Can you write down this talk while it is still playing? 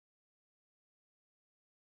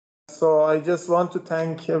So I just want to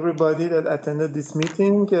thank everybody that attended this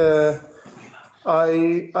meeting.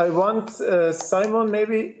 I want, Simon,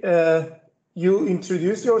 maybe you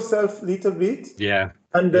introduce yourself a little bit. Yeah.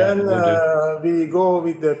 And then we go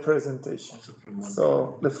with the presentation.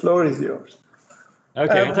 So the floor is yours.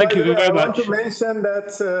 Okay, thank you very much. I want to mention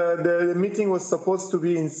that the meeting was supposed to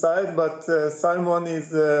be inside, but Simon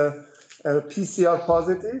is PCR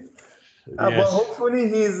positive. Yes. But hopefully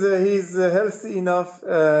he's healthy enough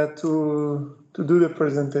to do the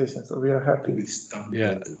presentation. So we are happy.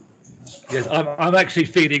 Yeah. Yes, I'm actually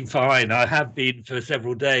feeling fine. I have been for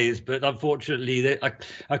several days, but unfortunately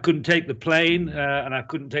I couldn't take the plane and I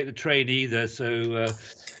couldn't take the train either. So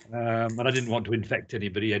and I didn't want to infect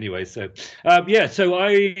anybody anyway. So yeah, so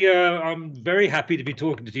I'm very happy to be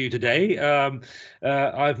talking to you today.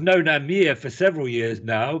 I've known Amir for several years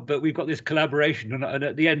now, but we've got this collaboration, and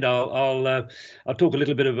at the end I'll talk a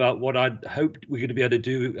little bit about what I hope we're going to be able to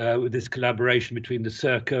do with this collaboration between the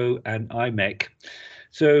CERCO and IMEC.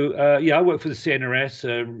 So yeah, I work for the CNRS,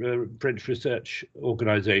 a French research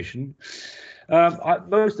organisation.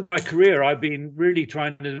 Most of my career, I've been really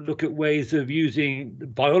trying to look at ways of using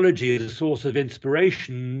biology as a source of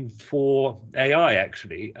inspiration for AI,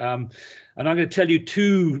 actually. And I'm going to tell you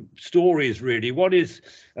two stories, really. One is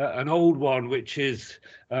an old one, which is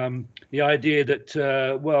the idea that,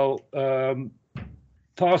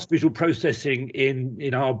 fast visual processing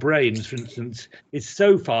in our brains, for instance, is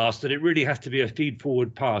so fast that it really has to be a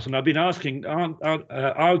feed-forward pass. And I've been arguing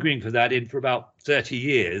for that for about 30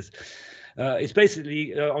 years. It's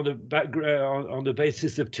basically on the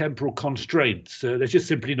basis of temporal constraints. There's just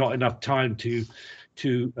simply not enough time to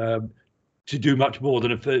do much more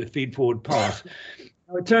than a feed-forward pass.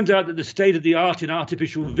 Now, it turns out that the state of the art in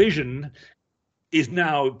artificial vision is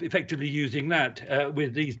now effectively using that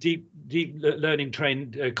with these deep learning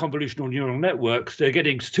trained convolutional neural networks. They're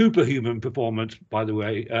getting superhuman performance, by the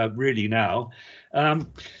way, really now.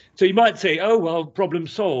 So you might say, oh, well, problem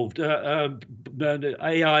solved.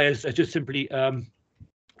 AI is just simply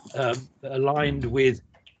aligned with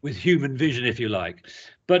human vision, if you like.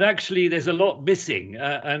 But actually, there's a lot missing,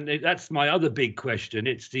 and that's my other big question.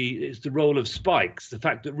 It's the role of spikes, the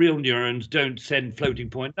fact that real neurons don't send floating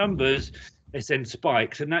point numbers. They send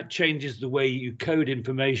spikes, and that changes the way you code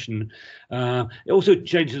information. It also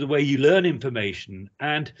changes the way you learn information.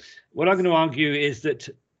 And what I'm going to argue is that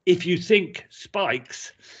if you think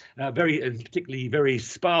spikes, and particularly very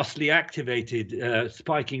sparsely activated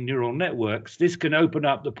spiking neural networks, this can open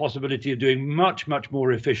up the possibility of doing much, much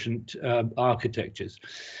more efficient architectures.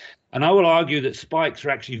 And I will argue that spikes are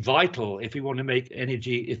actually vital if we want to make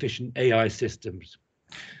energy efficient AI systems.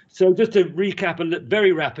 So just to recap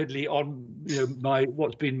very rapidly on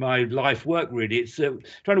what's been my life work, really, it's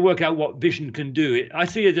trying to work out what vision can do. I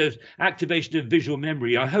see it as activation of visual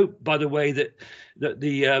memory. I hope, by the way, that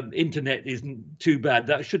the internet isn't too bad.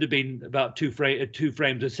 That should have been about two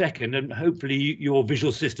frames a second, and hopefully your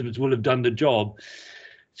visual systems will have done the job.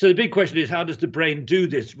 So the big question is, how does the brain do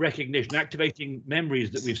this recognition, activating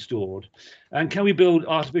memories that we've stored? And can we build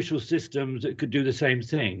artificial systems that could do the same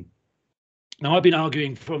thing? Now, I've been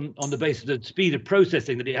arguing on the basis of the speed of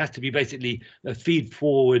processing that it has to be basically a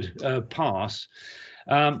feed-forward pass.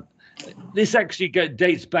 This actually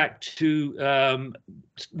dates back to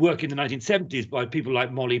work in the 1970s by people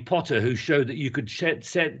like Molly Potter, who showed that you could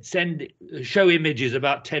show images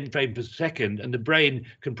about 10 frames per second, and the brain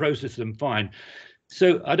can process them fine.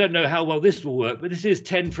 So I don't know how well this will work, but this is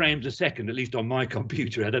 10 frames a second, at least on my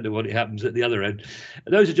computer. I don't know what happens at the other end.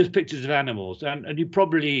 Those are just pictures of animals, and you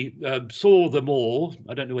probably saw them all.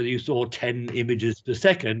 I don't know whether you saw 10 images per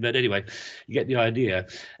second, but anyway, you get the idea.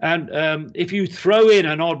 And if you throw in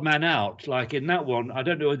an odd man out, like in that one, I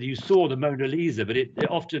don't know whether you saw the Mona Lisa, but it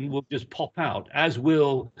often will just pop out, as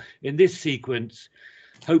will in this sequence.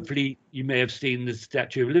 Hopefully, you may have seen the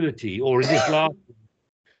Statue of Liberty, or in this last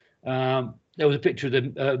there was a picture of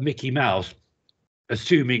the Mickey Mouse,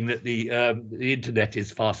 assuming that the internet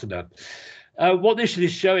is fast enough. What this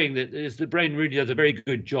is showing that is the brain really does a very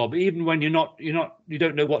good job, even when you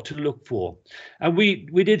don't know what to look for. And we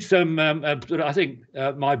did some. I think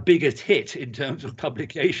my biggest hit in terms of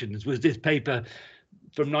publications was this paper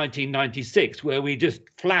from 1996, where we just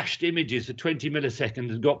flashed images for 20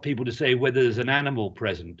 milliseconds and got people to say whether there's an animal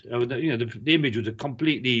present. The image was a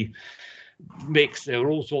completely mix. There were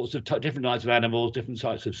all sorts of different types of animals, different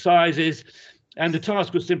types of sizes, and the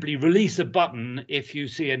task was simply release a button if you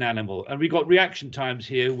see an animal. And we got reaction times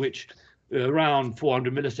here which around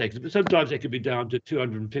 400 milliseconds, but sometimes they could be down to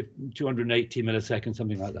 280 milliseconds,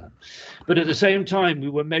 something like that. But at the same time, we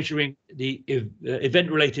were measuring the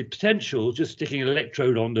event-related potential, just sticking an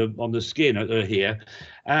electrode on the skin here,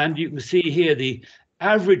 and you can see here the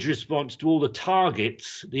average response to all the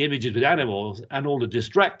targets, the images with animals, and all the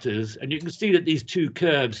distractors, and you can see that these two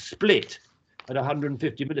curves split at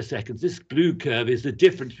 150 milliseconds. This blue curve is the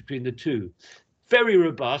difference between the two. Very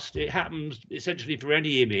robust. It happens essentially for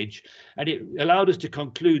any image, and it allowed us to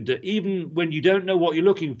conclude that even when you don't know what you're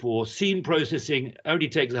looking for, scene processing only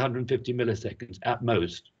takes 150 milliseconds at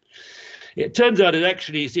most. It turns out that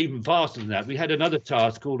actually it's even faster than that. We had another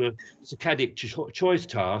task called a saccadic choice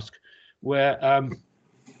task, where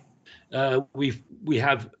we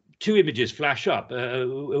have two images flash up,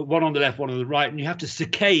 one on the left, one on the right, and you have to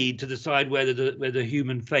saccade to decide where the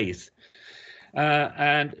human face.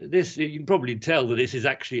 And this, you can probably tell that this is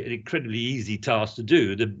actually an incredibly easy task to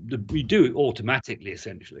do. We do it automatically,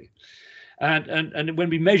 essentially. And when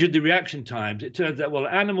we measured the reaction times, it turns out, well,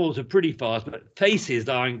 animals are pretty fast, but faces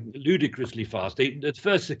are ludicrously fast. The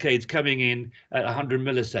first saccades coming in at 100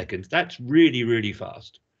 milliseconds. That's really, really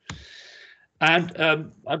fast. And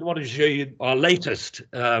I wanted to show you our latest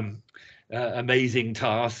amazing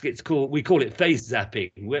task. We call it face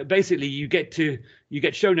zapping, where basically you get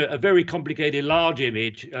shown a very complicated large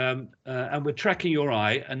image, and we're tracking your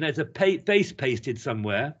eye, and there's a face pasted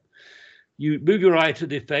somewhere. You move your eye to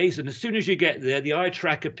the face, and as soon as you get there, the eye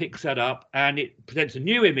tracker picks that up and it presents a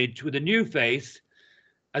new image with a new face,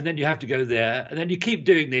 and then you have to go there, and then you keep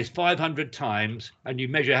doing this 500 times, and you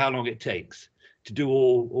measure how long it takes to do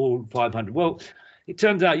all 500. Well, it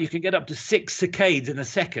turns out you can get up to 6 saccades in a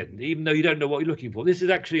second, even though you don't know what you're looking for. This is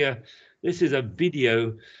actually a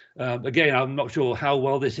video. Again, I'm not sure how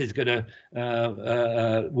well this is going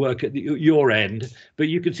to work at your end, but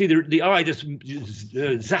you can see the eye just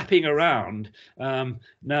zapping around.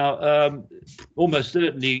 Now, almost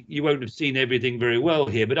certainly you won't have seen everything very well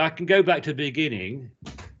here, but I can go back to the beginning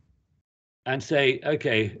and say,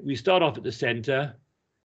 okay, we start off at the center,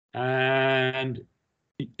 and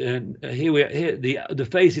here the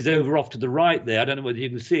face is over off to the right there. I don't know whether you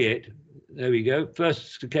can see it. There we go.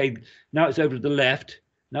 First saccade. Now it's over to the left.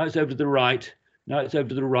 Now it's over to the right. Now it's over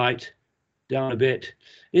to the right. Down a bit.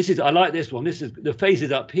 I like this one. This is the face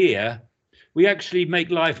is up here. We actually make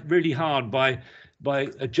life really hard by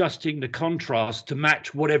adjusting the contrast to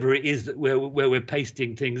match whatever it is that where we're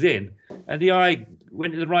pasting things in. And the eye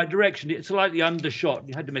went in the right direction. It's slightly undershot.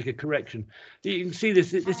 You had to make a correction. You can see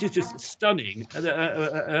this. This is just stunning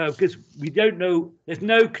because we don't know. There's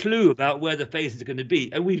no clue about where the face is going to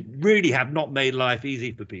be, and we really have not made life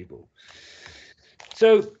easy for people.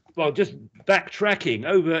 So, well, just backtracking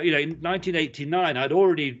over, in 1989, I'd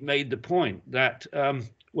already made the point that.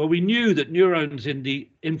 Well, we knew that neurons in the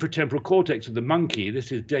infratemporal cortex of the monkey,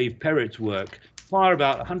 this is Dave Perrett's work, fire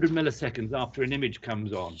about 100 milliseconds after an image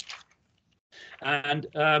comes on. And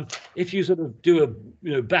if you sort of do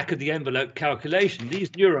a back of the envelope calculation, these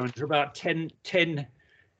neurons are about 10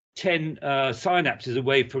 synapses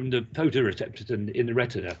away from the photoreceptors in the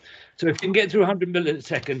retina. So if you can get through 100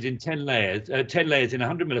 milliseconds in 10 layers in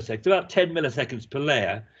 100 milliseconds, about 10 milliseconds per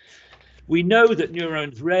layer. We know that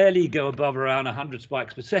neurons rarely go above around 100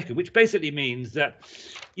 spikes per second, which basically means that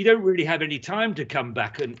you don't really have any time to come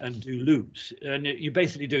back and do loops. And you're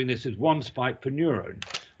basically doing this as one spike per neuron,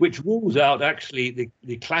 which rules out actually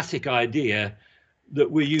the classic idea that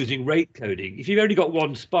we're using rate coding. If you've only got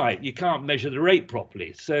one spike, you can't measure the rate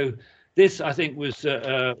properly. So this, I think, was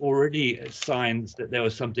already signs that there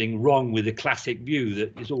was something wrong with the classic view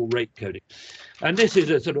that it's all rate coding. And this is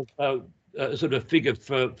a sort of figure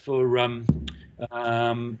for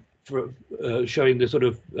showing the sort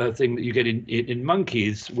of thing that you get in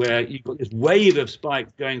monkeys, where you've got this wave of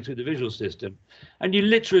spikes going through the visual system, and you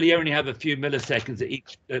literally only have a few milliseconds at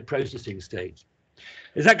each processing stage.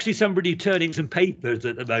 There's actually somebody turning some papers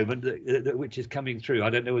at the moment, which is coming through. I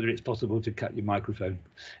don't know whether it's possible to cut your microphone.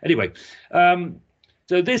 Anyway, so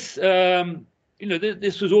this,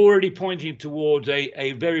 this was already pointing towards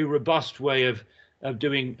a very robust way of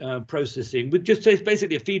doing processing with just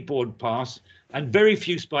basically a feedforward pass and very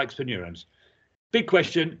few spikes per neurons. Big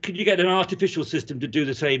question, could you get an artificial system to do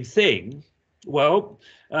the same thing? Well,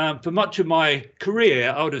 for much of my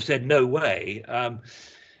career, I would have said no way.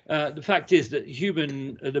 The fact is that the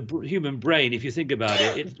human brain, if you think about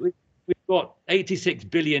it, we've got 86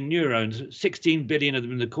 billion neurons, 16 billion of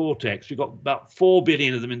them in the cortex. We've got about 4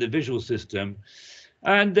 billion of them in the visual system.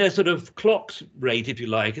 And their sort of clock rate, if you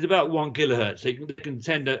like, is about 1 kilohertz. So you can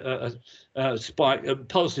send a spike,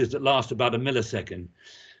 pulses that last about a millisecond.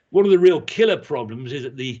 One of the real killer problems is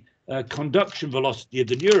that the conduction velocity of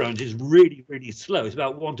the neurons is really, really slow. It's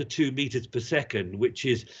about 1 to 2 meters per second, which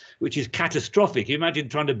is catastrophic. You imagine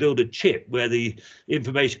trying to build a chip where the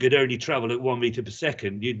information could only travel at 1 meter per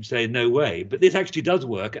second. You'd say no way. But this actually does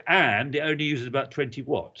work, and it only uses about 20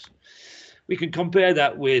 watts. We can compare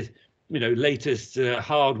that with, latest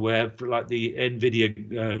hardware like the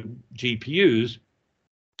NVIDIA GPUs.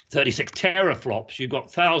 36 teraflops. You've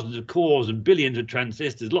got thousands of cores and billions of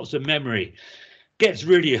transistors, lots of memory. Gets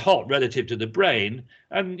really hot relative to the brain,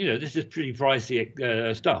 and this is pretty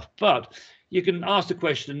pricey stuff. But you can ask the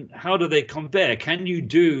question, how do they compare? Can you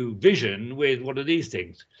do vision with one of these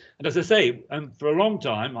things? And as I say, for a long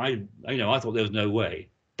time, I thought there was no way.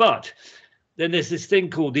 But then there's this thing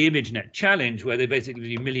called the ImageNet Challenge, where they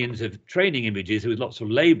basically do millions of training images with lots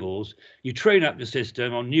of labels. You train up the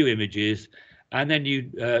system on new images, and then you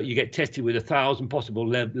get tested with 1,000 possible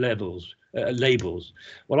labels.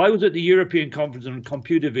 Well, I was at the European Conference on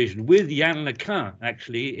Computer Vision with Yann Lequin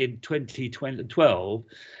actually in 2012,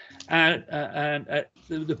 and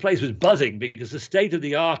the place was buzzing because the state of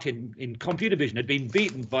the art in computer vision had been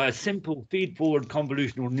beaten by a simple feed-forward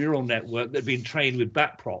convolutional neural network that had been trained with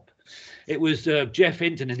BATPROP. It was Jeff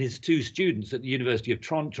Hinton and his 2 students at the University of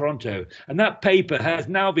Toronto, and that paper has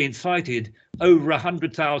now been cited over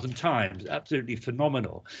 100,000 times. Absolutely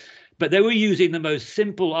phenomenal. But they were using the most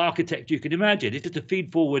simple architecture you can imagine. It's just a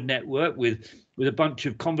feed-forward network with a bunch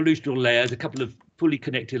of convolutional layers, a couple of fully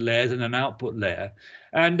connected layers, and an output layer.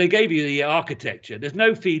 And they gave you the architecture. There's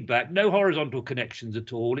no feedback, no horizontal connections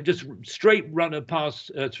at all. It just straight run a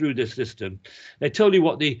pass through this system. They tell you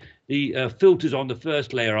what the filters on the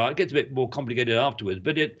first layer are. It gets a bit more complicated afterwards,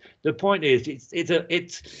 but the point is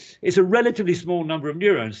it's a relatively small number of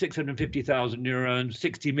neurons, 650,000 neurons,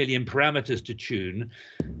 60 million parameters to tune,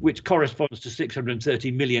 which corresponds to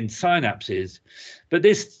 630 million synapses. But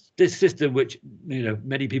this system, which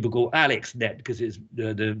many people call AlexNet because it's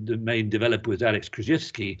the main developer was Alex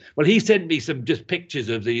Krzyzewski. Well, he sent me some just pictures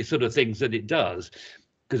of the sort of things that it does,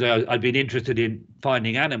 because I've been interested in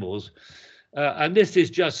finding animals. And this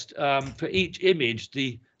is just for each image,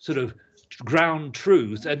 the sort of ground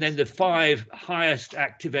truth, and then the 5 highest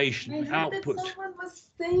activation outputs. Someone was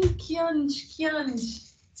saying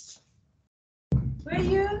Kianj. Were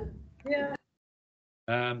you? Yeah.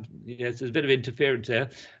 Yes, there's a bit of interference there.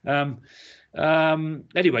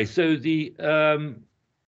 Anyway, so the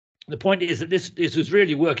point is that this is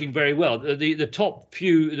really working very well. The top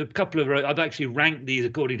few, the couple of, I've actually ranked these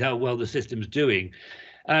according to how well the system's doing,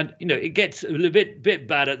 and it gets a little bit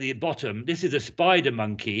bad at the bottom. This is a spider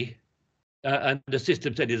monkey, and the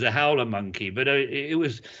system said is a howler monkey, but it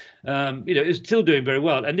was, it's still doing very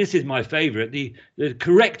well. And this is my favorite. The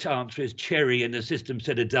correct answer is cherry, and the system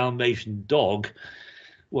said a Dalmatian dog.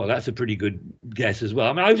 Well, that's a pretty good guess as well.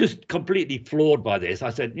 I mean, I was just completely floored by this.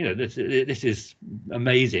 I said, this is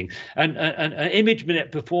amazing. And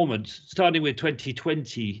ImageNet performance, starting with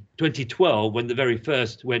 2012, when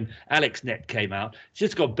AlexNet came out, it's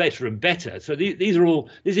just got better and better. So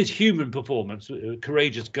this is human performance. A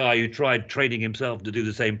courageous guy who tried training himself to do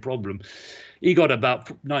the same problem. He got about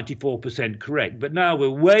 94% correct, but now we're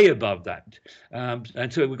way above that.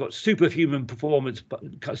 And so we've got superhuman performance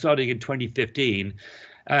starting in 2015.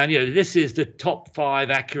 And this is the top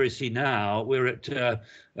 5 accuracy now. We're at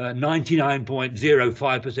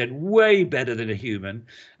 99.05%, way better than a human.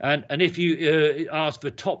 And if you ask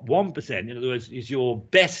for top 1%, in other words, is your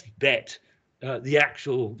best bet the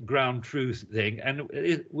actual ground truth thing, and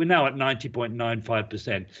we're now at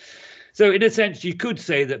 90.95%. So in a sense, you could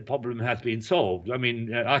say that problem has been solved. I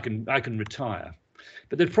mean, I can retire.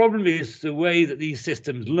 But the problem is the way that these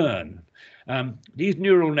systems learn. These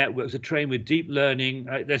neural networks are trained with deep learning.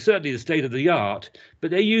 They're certainly the state of the art,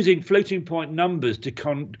 but they're using floating point numbers to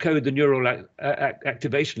code the neural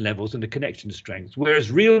activation levels and the connection strengths,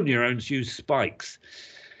 whereas real neurons use spikes.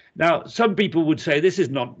 Now, some people would say this is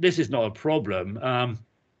not a problem.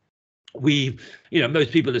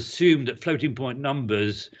 Most people assume that floating point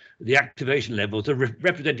numbers, the activation levels, are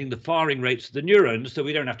representing the firing rates of the neurons, so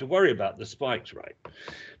we don't have to worry about the spikes, right?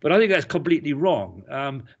 But I think that's completely wrong.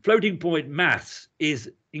 Floating point maths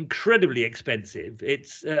is incredibly expensive.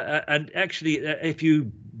 It's and actually, if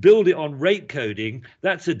you build it on rate coding,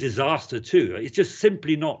 that's a disaster too. It's just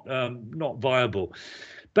simply not viable.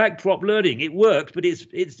 Backprop learning, it works, but it's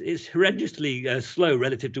horrendously slow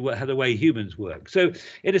relative to how the way humans work. So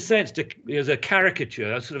in a sense, there's a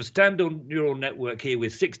caricature, a sort of standard neural network here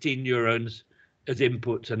with 16 neurons, as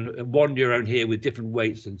inputs and one neuron here with different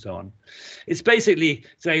weights and so on. It's basically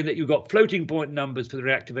saying that you've got floating point numbers for the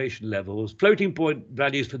reactivation levels, floating point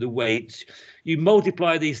values for the weights. You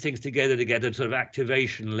multiply these things together to get a sort of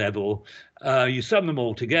activation level. You sum them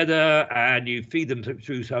all together and you feed them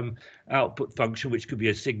through some output function, which could be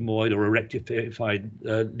a sigmoid or a rectified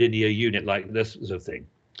linear unit like this sort of thing.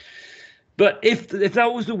 But if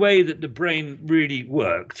that was the way that the brain really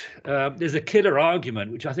worked, there's a killer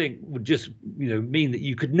argument, which I think would just mean that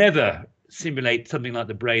you could never simulate something like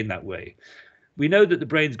the brain that way. We know that the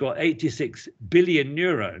brain's got 86 billion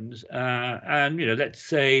neurons and let's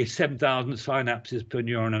say 7,000 synapses per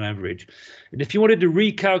neuron on average. And if you wanted to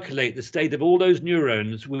recalculate the state of all those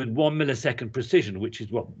neurons with 1 millisecond precision, which is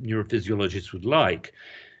what neurophysiologists would like,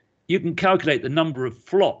 you can calculate the number of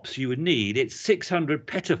flops you would need. It's 600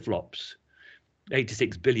 petaflops.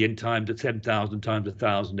 86 billion times at 7,000 times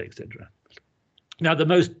 1,000, etc. Now, the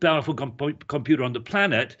most powerful computer on the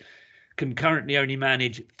planet can currently only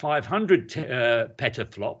manage 500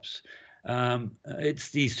 petaflops. It's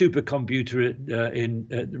the supercomputer in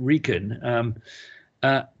Riken,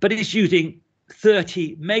 but it's using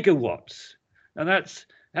 30 megawatts, and that's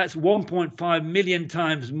 1.5 million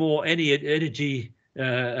times more energy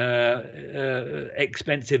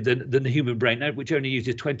expensive than the human brain, which only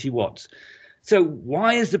uses 20 watts. So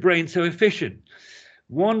why is the brain so efficient?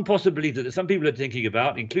 One possibility that some people are thinking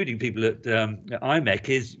about, including people at IMEC,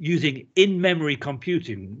 is using in-memory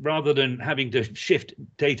computing rather than having to shift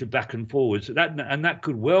data back and forward. So that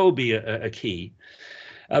could well be a key.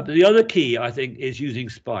 But the other key, I think, is using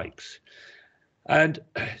spikes. And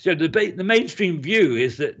so the mainstream view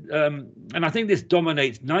is that, and I think this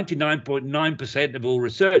dominates 99.9% of all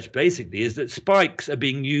research, basically, is that spikes are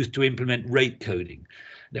being used to implement rate coding.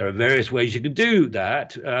 There are various ways you can do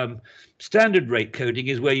that. Standard rate coding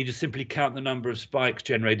is where you just simply count the number of spikes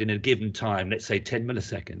generated in a given time, let's say 10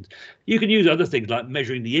 milliseconds. You can use other things like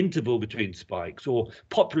measuring the interval between spikes, or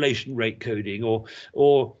population rate coding, or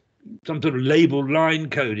some sort of label line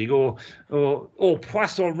coding, or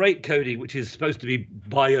Poisson rate coding, which is supposed to be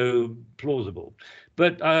bio-plausible.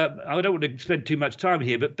 But I don't want to spend too much time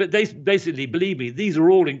here, but they basically, believe me, these are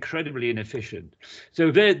all incredibly inefficient.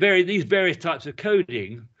 So these various types of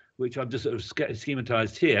coding, which I've just sort of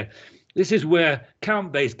schematized here, this is where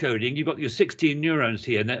count-based coding, you've got your 16 neurons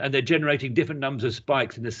here, and they're generating different numbers of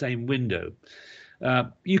spikes in the same window.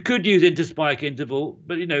 You could use interspike interval,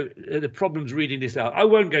 but the problem's reading this out. I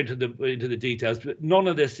won't go into the details, but none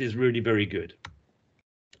of this is really very good.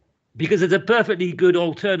 Because there's a perfectly good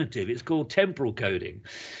alternative. It's called temporal coding.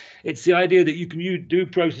 It's the idea that you can do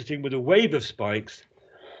processing with a wave of spikes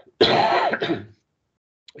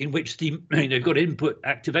in which you've got input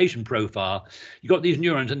activation profile. You've got these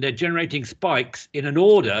neurons and they're generating spikes in an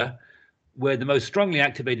order where the most strongly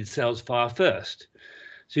activated cells fire first.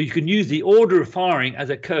 So you can use the order of firing as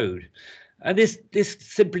a code. And this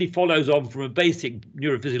simply follows on from a basic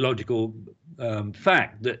neurophysiological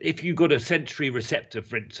fact that if you've got a sensory receptor,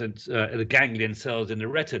 for instance, the ganglion cells in the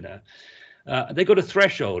retina, they've got a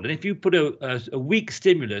threshold. And if you put a weak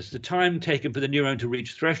stimulus, the time taken for the neuron to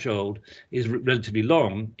reach threshold is relatively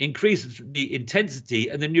long, increases the intensity,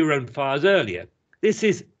 and the neuron fires earlier. This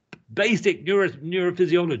is basic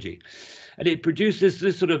neurophysiology. And it produces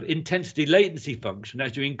this sort of intensity latency function.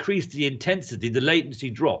 As you increase the intensity, the latency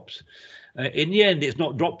drops. In the end, it's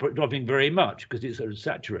not dropping very much because it sort of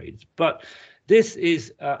saturates. But this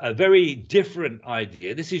is a very different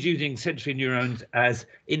idea. This is using sensory neurons as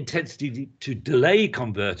intensity to delay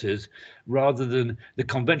converters rather than the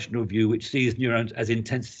conventional view, which sees neurons as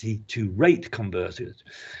intensity to rate converters.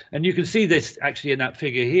 And you can see this actually in that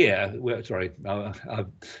figure here. Well, sorry,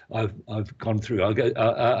 I've gone through. I'll go.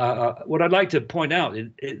 What I'd like to point out is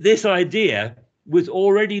this idea was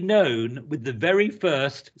already known with the very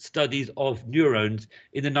first studies of neurons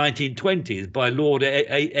in the 1920s by Lord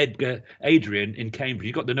Edgar Adrian in Cambridge.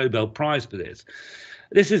 He got the Nobel Prize for this.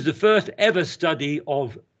 This is the first ever study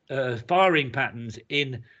of firing patterns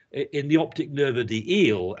in the optic nerve of the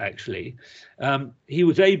eel, actually. He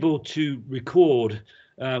was able to record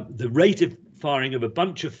the rate of firing of a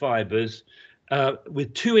bunch of fibers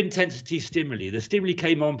with two intensity stimuli. The stimuli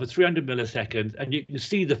came on for 300 milliseconds, and you can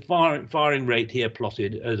see the firing rate here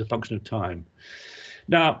plotted as a function of time.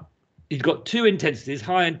 Now, you've got two intensities,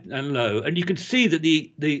 high and low, and you can see that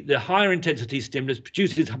the higher intensity stimulus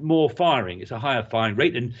produces more firing. It's a higher firing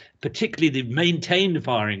rate, and particularly the maintained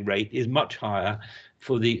firing rate is much higher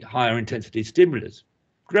for the higher intensity stimulus.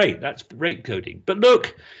 Great, that's rate coding. But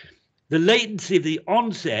look, the latency of the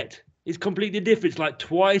onset is completely different. It's like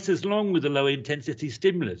twice as long with the low intensity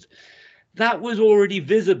stimulus. That was already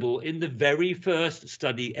visible in the very first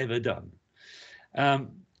study ever done.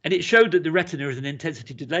 And it showed that the retina is an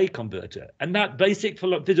intensity delay converter. And that basic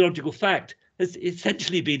physiological fact has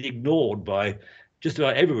essentially been ignored by just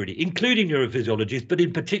about everybody, including neurophysiologists, but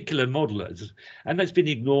in particular modelers. And that's been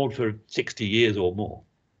ignored for 60 years or more.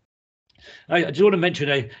 I just want to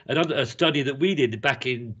mention a study that we did back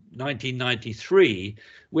in 1993,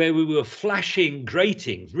 where we were flashing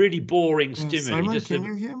gratings, really boring stimuli. Simon, can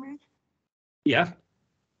you hear me? Yeah.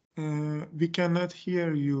 We cannot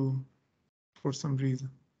hear you for some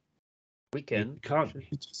reason. We can. Can't.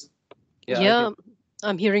 Yeah,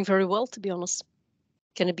 I'm hearing very well, to be honest.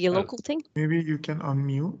 Can it be a local thing? Maybe you can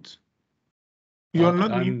unmute. You're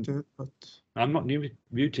not muted, but I'm not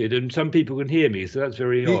muted, and some people can hear me, so that's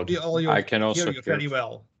very odd. I can also hear you very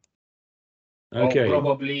well. Okay. Or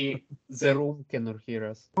probably the room cannot hear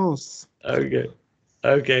us. Okay.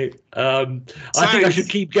 Okay. I think I should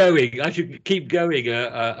keep going. I should keep going.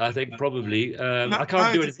 I think probably. I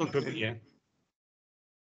can't do anything from here.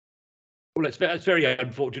 Well, that's very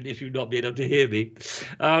unfortunate if you've not been able to hear me.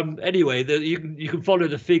 Anyway, you can follow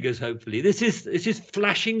the figures. Hopefully, this is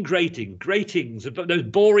flashing gratings, those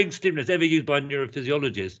boring stimulus ever used by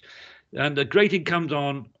neurophysiologists, and the grating comes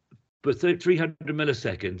on for 300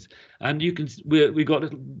 milliseconds, and you can we got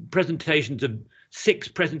presentations of 6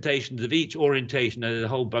 presentations of each orientation and a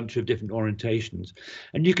whole bunch of different orientations,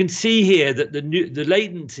 and you can see here that the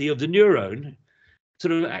latency of the neuron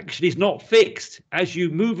sort of actually is not fixed. As you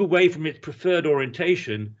move away from its preferred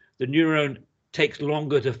orientation, the neuron takes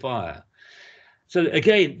longer to fire. So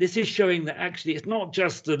again, this is showing that actually it's not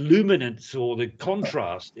just the luminance or the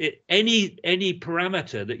contrast. Any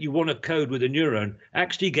parameter that you want to code with a neuron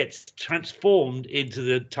actually gets transformed into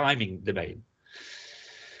the timing domain.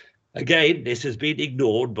 Again, this has been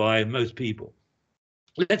ignored by most people.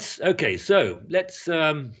 Let's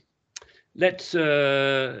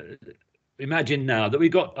imagine now that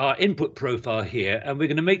we've got our input profile here, and we're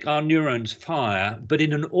going to make our neurons fire, but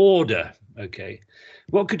in an order. Okay,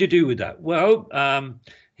 what could you do with that? Well,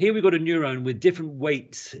 here we've got a neuron with different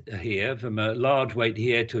weights here, from a large weight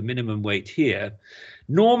here to a minimum weight here.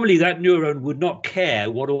 Normally, that neuron would not care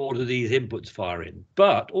what order these inputs fire in,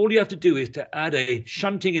 but all you have to do is to add a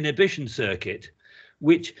shunting inhibition circuit,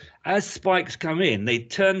 which, as spikes come in, they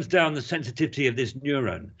turns down the sensitivity of this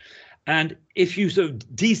neuron. And if you sort of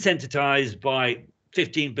desensitize by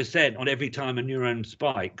 15% on every time a neuron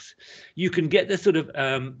spikes, you can get this sort of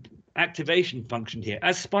activation function here.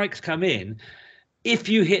 As spikes come in, if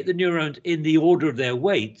you hit the neurons in the order of their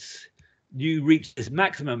weights, you reach this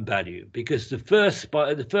maximum value, because the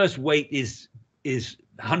first weight is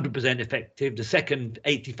 100% effective, the second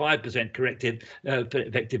 85%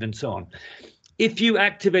 effective, and so on. If you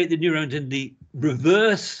activate the neurons in the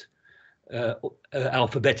reverse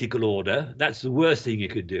alphabetical order, that's the worst thing you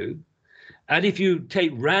could do. And if you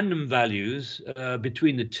take random values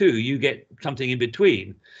between the two, you get something in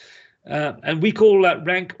between. And we call that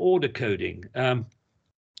rank order coding.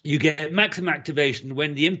 You get maximum activation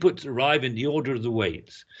when the inputs arrive in the order of the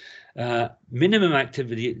weights. Minimum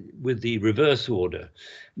activity with the reverse order.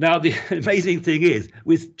 Now, the amazing thing is,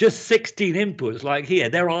 with just 16 inputs like here,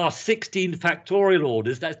 there are 16 factorial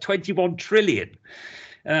orders. That's 21 trillion.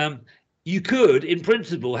 You could, in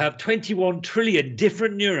principle, have 21 trillion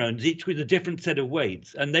different neurons, each with a different set of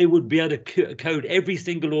weights, and they would be able to code every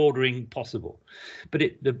single ordering possible. But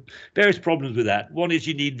the various problems with that. One is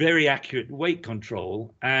you need very accurate weight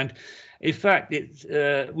control. And in fact,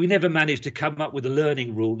 we never managed to come up with a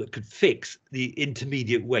learning rule that could fix the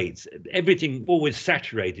intermediate weights. Everything always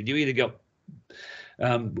saturated. You either got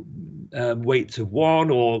weights of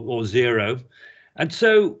 1 or 0. And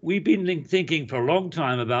so we've been thinking for a long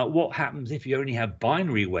time about what happens if you only have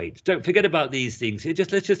binary weights. Don't forget about these things.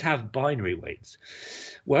 Let's just have binary weights.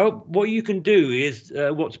 Well, what you can do is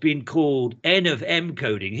what's been called N of M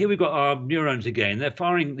coding. Here we've got our neurons again. They're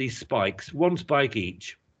firing these spikes, 1 spike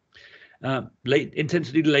each.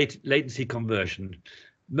 Intensity to latency conversion.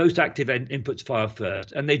 Most active inputs fire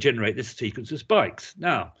first, and they generate this sequence of spikes.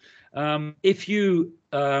 Now, if you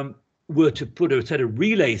were to put a set of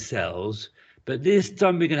relay cells, but this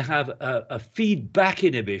time we're going to have a feedback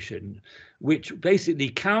inhibition, which basically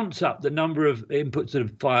counts up the number of inputs that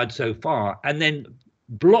have fired so far and then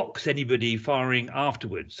blocks anybody firing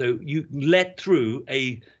afterwards. So you let through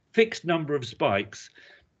a fixed number of spikes.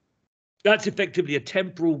 That's effectively a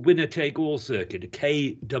temporal winner-take-all circuit, a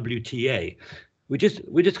KWTA. We're just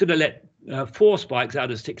going to let 4 spikes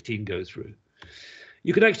out of 16 go through.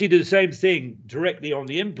 You can actually do the same thing directly on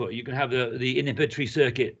the input. You can have the inhibitory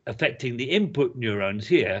circuit affecting the input neurons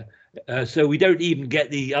here. So we don't even get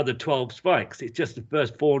the other 12 spikes. It's just the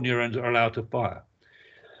first 4 neurons are allowed to fire.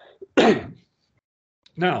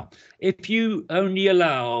 Now, if you only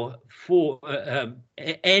allow for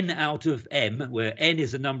n out of m, where n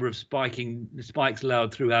is the number of spikes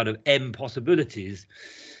allowed through out of m possibilities,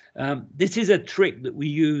 this is a trick that we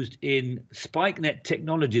used in SpikeNet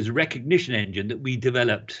Technologies, a recognition engine that we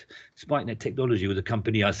developed. SpikeNet Technology was a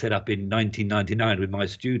company I set up in 1999 with my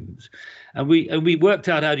students, and we worked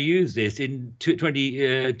out how to use this in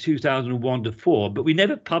 2001 to 4, but we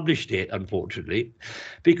never published it, unfortunately,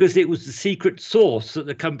 because it was the secret source that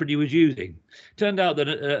the company was using. Turned out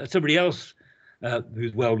that somebody else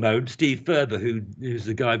who's well known, Steve Ferber, who's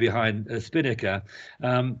the guy behind Spinnaker,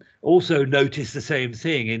 also noticed the same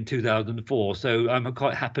thing in 2004. So I'm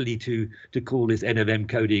quite happily to call this N of M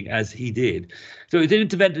coding as he did. So it's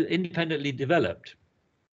independently developed.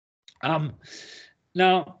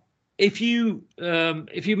 Now, if you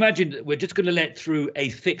imagine that we're just going to let through a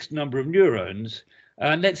fixed number of neurons,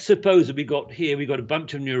 and let's suppose that we got a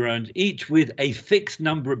bunch of neurons, each with a fixed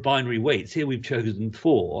number of binary weights. Here we've chosen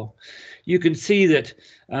 4. You can see that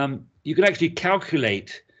you can actually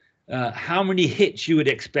calculate how many hits you would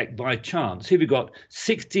expect by chance. Here we've got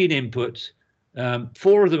 16 inputs,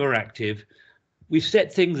 4 of them are active. We've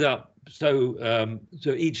set things up so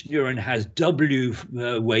each neuron has W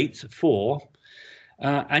weights, 4,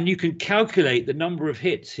 and you can calculate the number of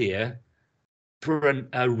hits here for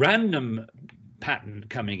a random pattern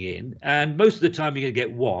coming in, and most of the time you're going to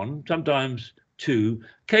get 1, sometimes 2,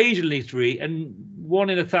 occasionally 3, and 1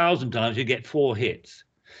 in 1,000 times you get 4 hits.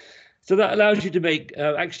 So that allows you to make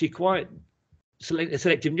actually quite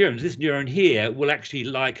selective neurons. This neuron here will actually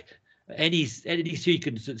like any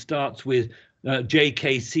sequence that starts with J,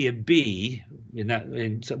 K, C, and B in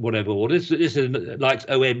whatever order. This likes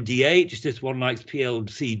OMDH, this one likes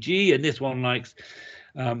PLCG, and this one likes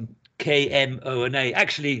K, M, O, and A.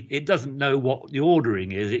 Actually, it doesn't know what the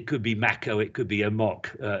ordering is. It could be MACO, it could be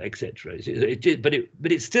AMOC, etc.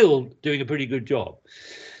 But it's still doing a pretty good job.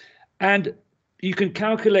 And you can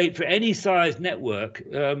calculate for any size network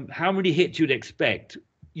how many hits you'd expect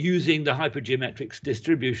using the hypergeometric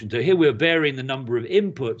distribution. So here we're varying the number of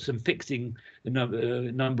inputs and fixing the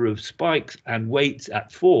number of spikes and weights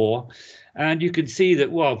at 4. And you can see that,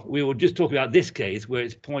 well, we were just talking about this case where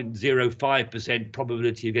it's 0.05%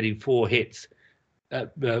 probability of getting 4 hits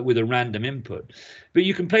with a random input. But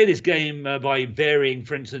you can play this game by varying,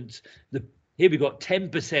 for instance, here we've got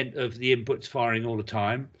 10% of the inputs firing all the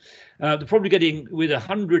time. They're probably getting with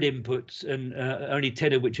 100 inputs and only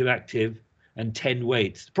 10 of which are active and 10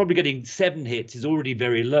 weights. Probably getting 7 hits is already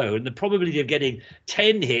very low, and the probability of getting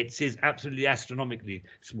 10 hits is absolutely astronomically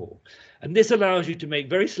small. And this allows you to make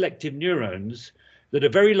very selective neurons that are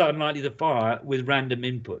very unlikely to fire with random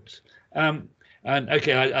inputs. And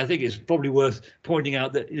okay, I think it's probably worth pointing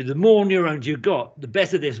out that the more neurons you've got, the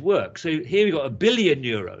better this works. So here we've got 1 billion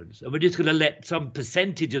neurons, and we're just going to let some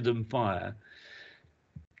percentage of them fire.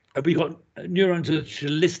 And we've got neurons that are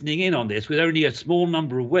listening in on this with only a small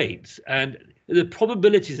number of weights, and the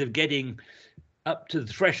probabilities of getting up to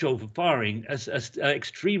the threshold for firing are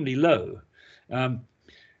extremely low. Even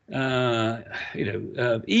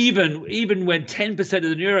when 10% of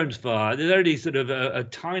the neurons fire, there's only sort of a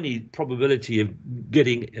tiny probability of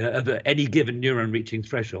getting of any given neuron reaching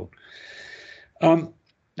threshold.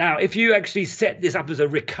 Now, if you actually set this up as a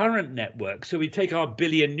recurrent network, so we take our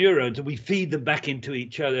billion neurons and we feed them back into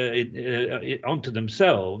each other, onto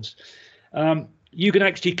themselves, you can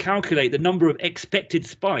actually calculate the number of expected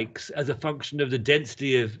spikes as a function of the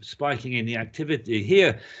density of spiking in the activity.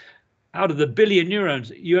 Here, out of the billion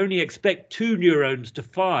neurons, you only expect 2 neurons to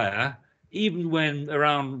fire, even when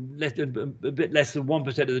around a bit less than 1%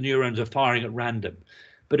 of the neurons are firing at random.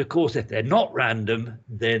 But of course, if they're not random,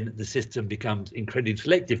 then the system becomes incredibly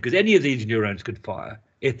selective, because any of these neurons could fire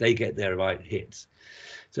if they get their right hits.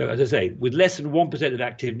 So as I say, with less than 1% of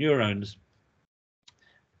active neurons,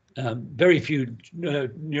 very few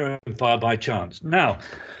neurons fire by chance. Now,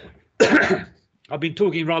 I've been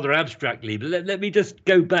talking rather abstractly, but let me just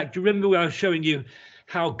go back. Do you remember where I was showing you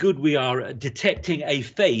how good we are at detecting a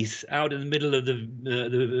face out in the middle of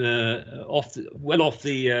well off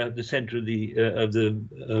the center of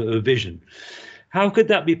the vision? How could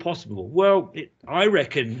that be possible? Well, I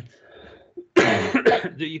reckon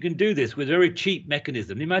that you can do this with a very cheap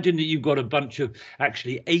mechanism. Imagine that you've got a bunch of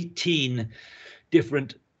actually 18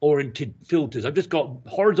 different oriented filters. I've just got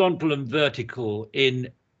horizontal and vertical in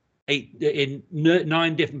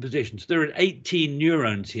 9 different positions. There are 18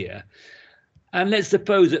 neurons here. And let's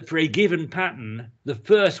suppose that for a given pattern, the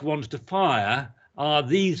first ones to fire are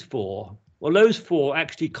these 4. Well, those 4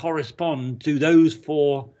 actually correspond to those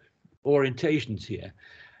 4 orientations here.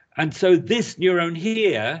 And so this neuron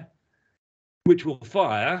here, which will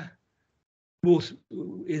fire,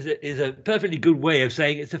 is a perfectly good way of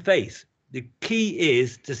saying it's a face. The key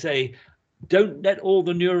is to say, don't let all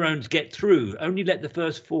the neurons get through, only let the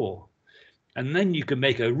first 4. And then you can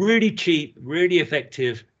make a really cheap, really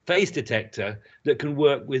effective face detector that can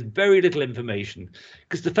work with very little information.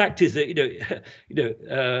 Because the fact is that,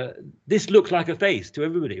 this looks like a face to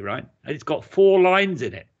everybody, right? And it's got 4 lines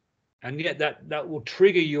in it. And yet that will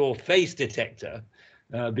trigger your face detector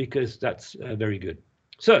because that's very good.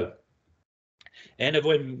 So,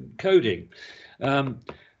 encoding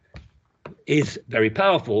is very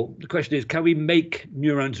powerful. The question is, can we make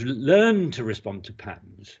neurons learn to respond to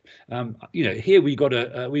patterns? Here we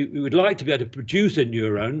would like to be able to produce a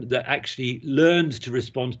neuron that actually learns to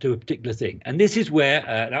respond to a particular thing. And this is where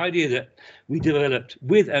an idea that we developed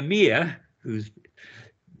with Amir, who's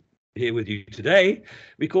here with you today,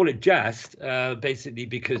 we call it JAST, basically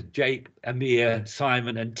because Jake, Amir,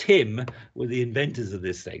 Simon, and Tim were the inventors of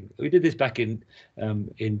this thing. We did this back in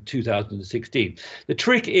 2016. The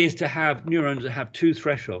trick is to have neurons that have 2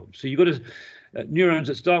 thresholds. So you've got neurons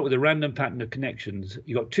that start with a random pattern of connections.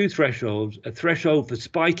 You've got 2 thresholds, a threshold for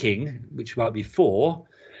spiking, which might be 4,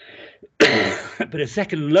 but a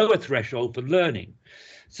second lower threshold for learning.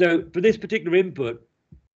 So for this particular input,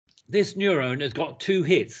 this neuron has got 2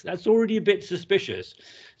 hits. That's already a bit suspicious.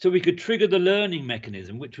 So we could trigger the learning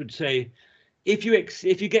mechanism, which would say, if you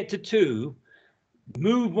get to 2,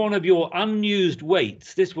 move one of your unused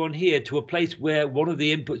weights, this one here, to a place where one of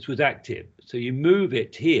the inputs was active. So you move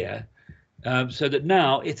it here, so that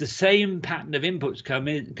now it's the same pattern of inputs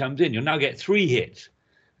comes in. You'll now get 3 hits.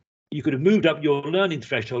 You could have moved up your learning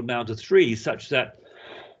threshold now to 3, such that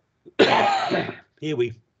here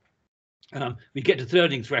we get to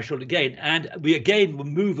learning threshold again, and we again will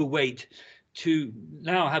move a weight to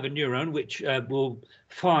now have a neuron which will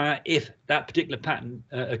fire if that particular pattern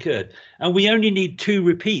occurred. And we only need 2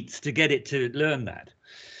 repeats to get it to learn that.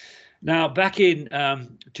 Now, back in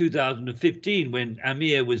 2015, when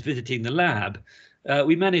Amir was visiting the lab,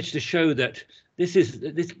 we managed to show that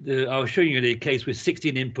I was showing you the case with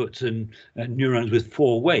 16 inputs and neurons with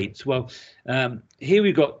 4 weights. Well, here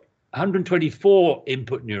we've got 124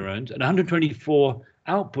 input neurons and 124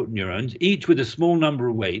 output neurons, each with a small number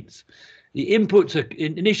of weights. The inputs are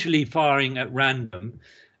initially firing at random,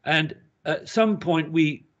 and at some point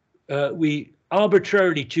we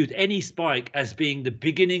arbitrarily choose any spike as being the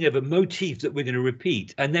beginning of a motif that we're going to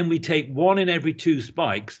repeat, and then we take 1 in every 2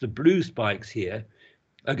 spikes. The blue spikes here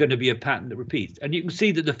are going to be a pattern that repeats, and you can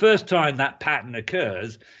see that the first time that pattern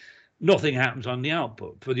occurs, nothing happens on the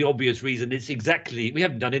output for the obvious reason we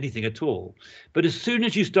haven't done anything at all. But as soon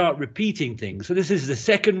as you start repeating things, so this is the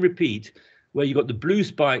second repeat where you've got the blue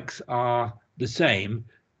spikes are the same,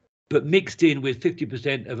 but mixed in with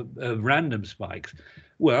 50% of random spikes.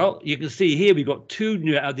 Well, you can see here we've got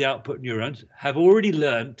 2 of the output neurons have already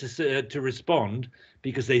learned to respond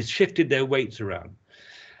because they've shifted their weights around.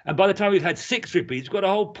 And by the time we've had 6 repeats, we've got a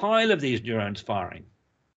whole pile of these neurons firing.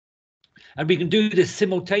 And we can do this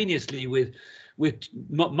simultaneously with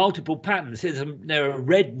multiple patterns. There are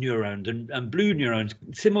red neurons and blue neurons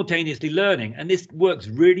simultaneously learning, and this works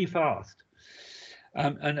really fast.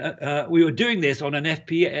 We were doing this on an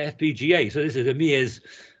FPGA. So this is Amir's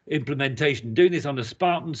implementation. Doing this on a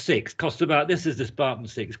Spartan 6 this is the Spartan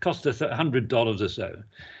 6, cost us $100 or so.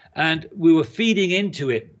 And we were feeding into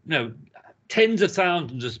it, tens of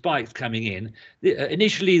thousands of spikes coming in.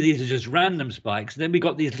 Initially, these are just random spikes. Then we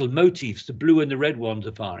got these little motifs, the blue and the red ones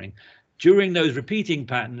are firing. During those repeating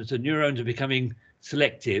patterns, the neurons are becoming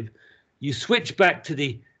selective. You switch back to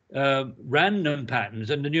the random patterns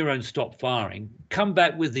and the neurons stop firing. Come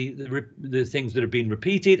back with the things that have been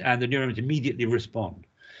repeated and the neurons immediately respond.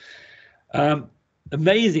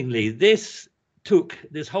 Amazingly, this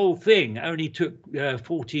whole thing only took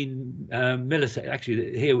 14 milliseconds.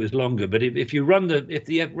 Actually, here it was longer. But if you run the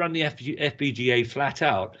FPGA flat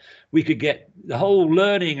out, we could get the whole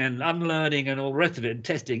learning and unlearning and all the rest of it and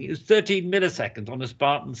testing. It was 13 milliseconds on the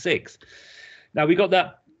Spartan 6. Now we got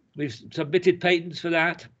that. We've submitted patents for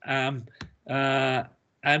that. And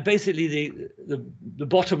basically, the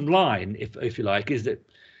bottom line, if you like, is that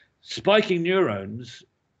spiking neurons,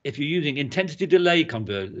 if you're using intensity delay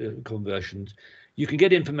conversions, you can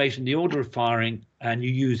get information the order of firing, and you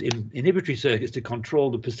use inhibitory circuits to control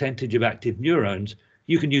the percentage of active neurons.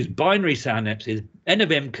 You can use binary synapses, N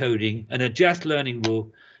of M coding, and a just learning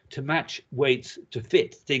rule to match weights to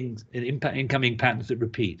fit things in incoming patterns that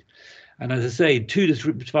repeat. And as I say, 2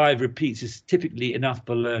 to 5 repeats is typically enough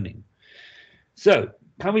for learning. So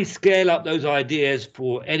can we scale up those ideas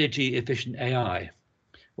for energy efficient AI?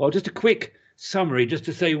 Well, just a quick summary, just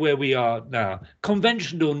to say where we are now.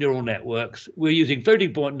 Conventional neural networks, we're using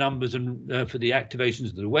floating point numbers and for the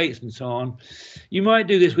activations of the weights and so on. You might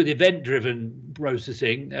do this with event-driven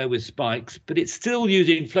processing with spikes, but it's still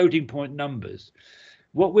using floating point numbers.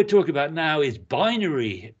 What we're talking about now is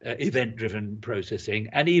binary event-driven processing,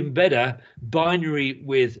 and even better, binary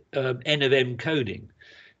with N of M coding.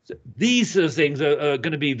 So these sort of things are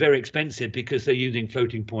going to be very expensive because they're using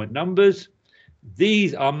floating point numbers.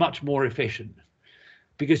 These are much more efficient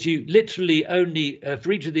because you literally only,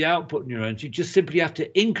 for each of the output neurons, you just simply have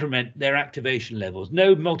to increment their activation levels.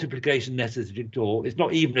 No multiplication necessary at all. It's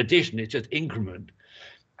not even addition, it's just increment.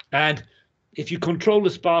 And if you control the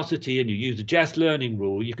sparsity and you use the just learning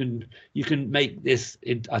rule, you can make this,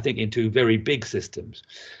 I think, into very big systems.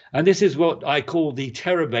 And this is what I call the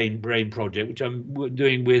Brain project, which I'm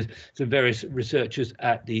doing with some various researchers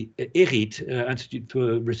at the IRIT, Institute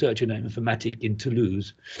for Research in Informatics in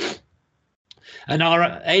Toulouse. And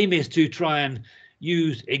our aim is to try and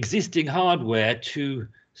use existing hardware to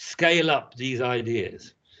scale up these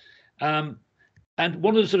ideas. And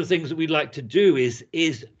one of the sort of things that we'd like to do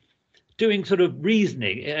is doing sort of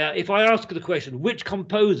reasoning. If I ask the question, which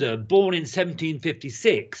composer born in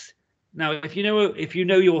 1756? Now, if you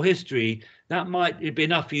know your history, that might be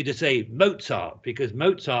enough for you to say Mozart, because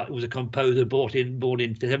Mozart was a composer born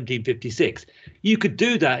in 1756. You could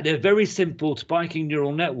do that in a very simple spiking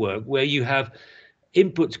neural network where you have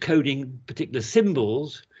inputs coding particular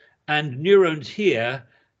symbols and neurons here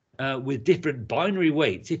with different binary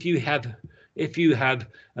weights. If you have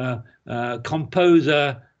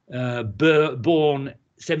composer born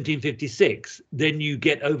 1756, then you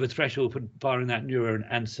get over threshold for firing that neuron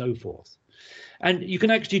and so forth. And you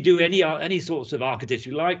can actually do any sorts of architecture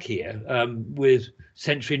you like here with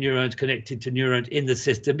sensory neurons connected to neurons in the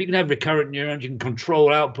system. You can have recurrent neurons, you can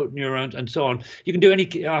control output neurons and so on. You can do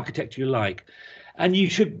any architecture you like. And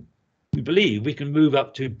we believe we can move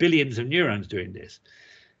up to billions of neurons doing this.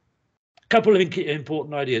 A couple of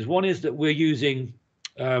important ideas. One is that we're using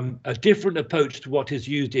a different approach to what is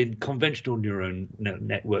used in conventional neural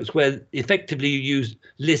networks, where effectively you use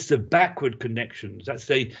lists of backward connections. That's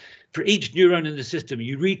for each neuron in the system,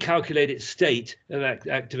 you recalculate its state of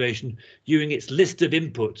activation using its list of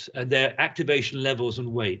inputs and their activation levels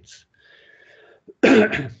and weights.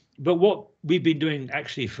 But what we've been doing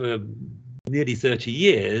actually for nearly 30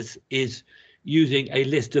 years is using a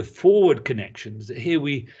list of forward connections. Here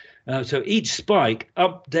so each spike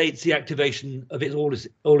updates the activation of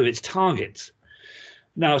all of its targets.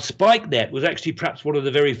 Now, SpikeNet was actually perhaps one of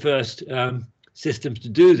the very first systems to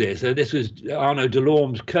do this. This was Arnaud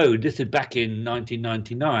Delorme's code. This is back in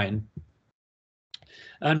 1999.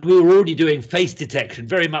 And we were already doing face detection,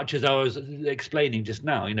 very much as I was explaining just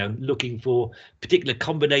now, looking for particular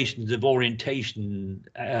combinations of orientation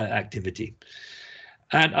activity.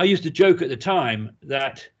 And I used to joke at the time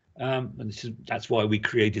that and that's why we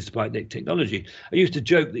created SpikeNet technology. I used to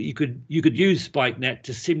joke that you could use SpikeNet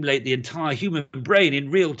to simulate the entire human brain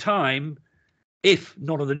in real time if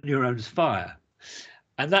none of the neurons fire.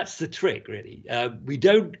 And that's the trick, really. We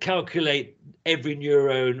don't calculate every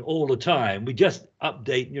neuron all the time. We just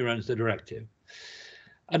update neurons that are active.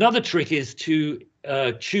 Another trick is to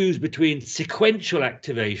choose between sequential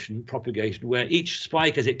activation, propagation, where each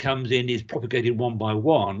spike as it comes in is propagated one by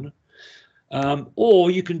one.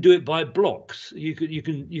 Or you can do it by blocks. You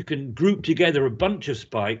can group together a bunch of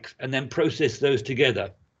spikes and then process those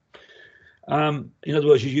together. In other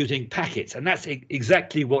words, you're using packets, and that's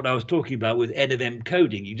exactly what I was talking about with N of M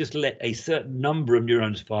coding. You just let a certain number of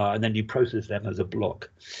neurons fire, and then you process them as a block.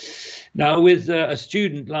 Now, with a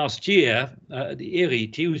student last year at the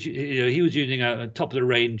IRIT, he was using a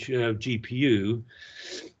top-of-the-range GPU.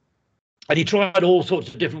 And he tried all sorts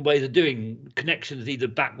of different ways of doing connections, either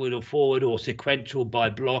backward or forward or sequential by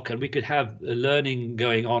block, and we could have learning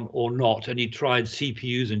going on or not. And he tried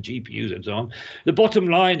CPUs and GPUs and so on. The bottom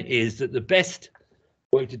line is that the best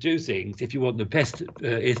way to do things, if you want the best,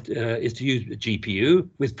 is to use a GPU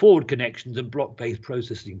with forward connections and block-based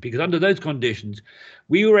processing, because under those conditions,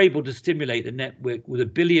 we were able to stimulate a network with 1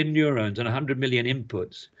 billion neurons and 100 million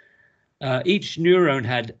inputs. Each neuron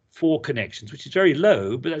had 4 connections, which is very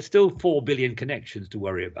low, but that's still 4 billion connections to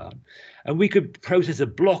worry about. And we could process a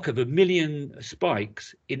block of 1 million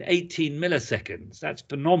spikes in 18 milliseconds. That's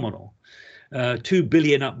phenomenal. 2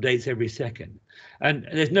 billion updates every second. And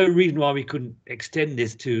there's no reason why we couldn't extend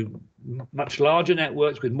this to much larger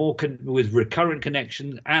networks with with recurrent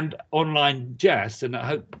connections and online JAS. And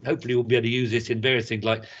hopefully we'll be able to use this in various things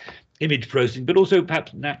like image processing, but also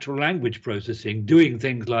perhaps natural language processing, doing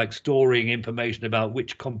things like storing information about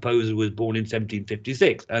which composer was born in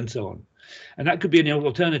 1756 and so on. And that could be an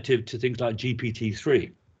alternative to things like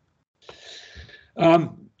GPT-3.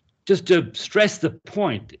 Just to stress the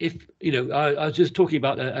point, if I was just talking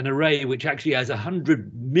about an array which actually has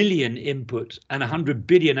 100 million inputs and 100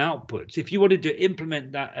 billion outputs. If you wanted to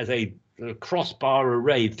implement that as a crossbar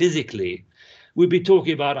array physically, we'd be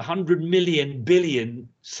talking about 100 million billion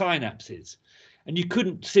synapses, and you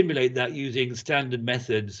couldn't simulate that using standard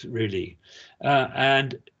methods really,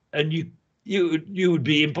 and you would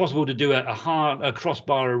be impossible to do a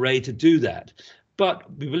crossbar array to do that. But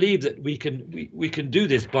we believe that we can do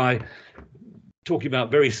this by talking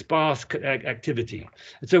about very sparse activity.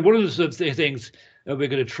 And so one of the sort of things that we're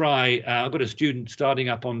going to try, I've got a student starting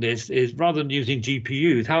up on this, is rather than using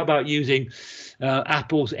GPUs, how about using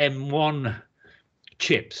Apple's M1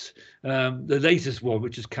 chips? The latest one,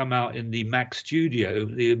 which has come out in the Mac Studio,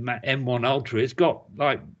 the M1 Ultra, it's got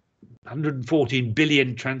like 114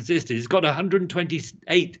 billion transistors. It's got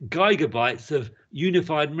 128 gigabytes of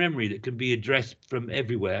unified memory that can be addressed from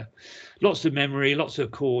everywhere. Lots of memory, lots of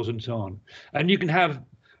cores and so on. And you can have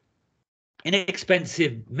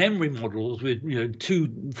inexpensive memory models with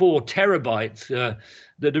 2-4 terabytes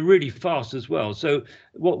that are really fast as well. So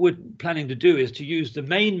what we're planning to do is to use the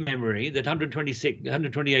main memory, that 128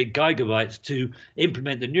 gigabytes, to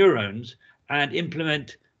implement the neurons and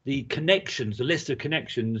implement the connections, the list of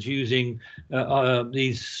connections, using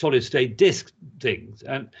these solid state disk things.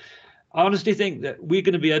 And I honestly think that we're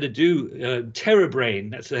going to be able to do terabrain,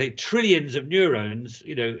 that's trillions of neurons,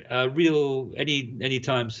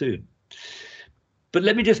 anytime soon. But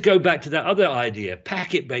let me just go back to that other idea,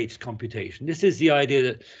 packet-based computation. This is the idea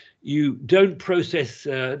that you don't process.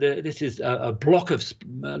 This is a block of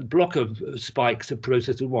spikes to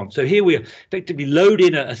process at once. So here we effectively load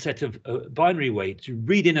in a set of binary weights, you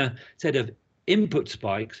read in a set of input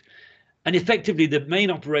spikes, and effectively the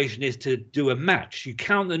main operation is to do a match. You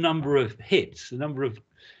count the number of hits, the number of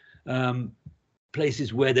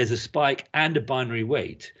places where there's a spike and a binary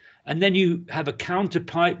weight, and then you have a counter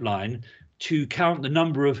pipeline to count the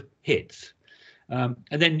number of hits. And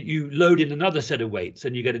then you load in another set of weights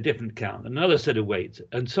and you get a different count, another set of weights,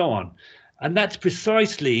 and so on. And that's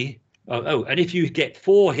precisely, and if you get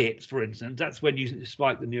 4 hits, for instance, that's when you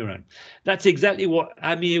spike the neuron. That's exactly what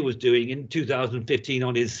Amir was doing in 2015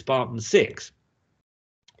 on his Spartan 6.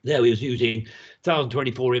 There he was using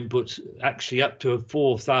 1,024 inputs, actually up to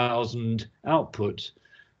 4,000 outputs,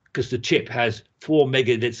 because the chip has 4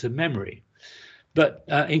 megabits of memory. But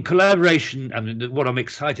in collaboration, I mean, what I'm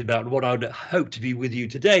excited about and what I would hope to be with you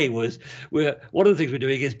today was, one of the things we're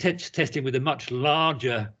doing is testing with a much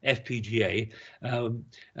larger FPGA.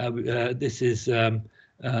 This is, let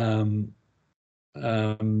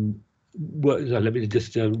me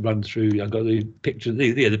just run through. I've got the picture. I'm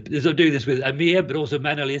doing this with Amir, but also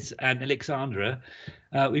Manolis and Alexandra.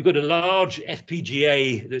 We've got a large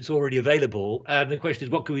FPGA that's already available. And the question is,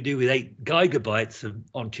 what can we do with 8 gigabytes of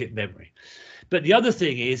on-chip memory? But the other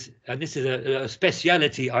thing is, and this is a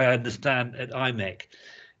speciality I understand at IMEC,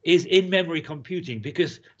 is in-memory computing,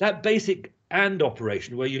 because that basic AND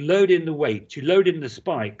operation where you load in the weights, you load in the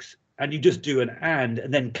spikes, and you just do an and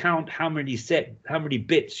then count how many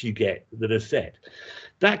bits you get that are set.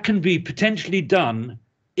 That can be potentially done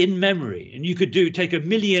in memory, and you could take 1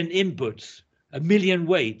 million inputs, 1 million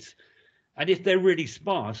weights, and if they're really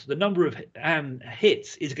sparse, the number of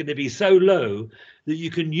hits is going to be so low that you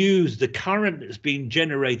can use the current that's being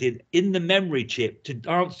generated in the memory chip to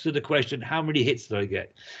answer the question, how many hits did I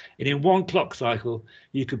get? And in one clock cycle,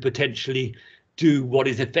 you could potentially do what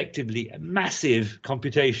is effectively a massive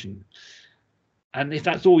computation. And if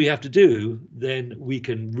that's all you have to do, then we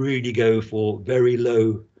can really go for very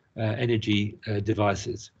low energy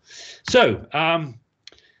devices. So,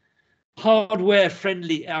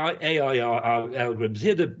 hardware-friendly AI algorithms.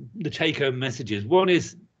 Here are the take-home messages. One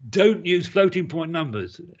is, don't use floating point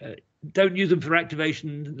numbers. Don't use them for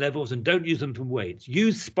activation levels, and don't use them for weights.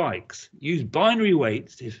 Use spikes. Use binary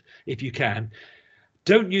weights if you can.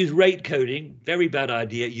 Don't use rate coding. Very bad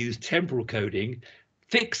idea. Use temporal coding.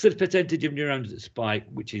 Fix the percentage of neurons that spike,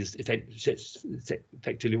 which is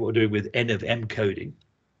effectively what we're doing with N of M coding.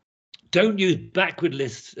 Don't use backward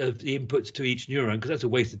lists of the inputs to each neuron, because that's a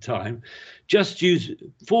waste of time. Just use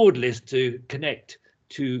forward lists to connect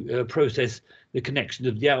to process the connection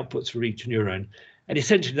of the outputs for each neuron. And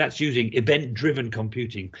essentially that's using event-driven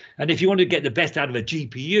computing. And if you want to get the best out of a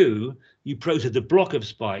GPU, you process a block of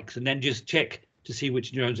spikes and then just check to see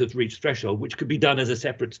which neurons have reached threshold, which could be done as a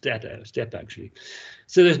separate step actually.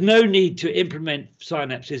 So there's no need to implement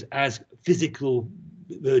synapses as physical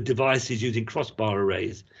devices using crossbar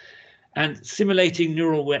arrays. And simulating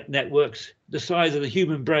neural networks the size of the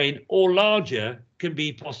human brain or larger can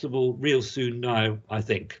be possible real soon now, I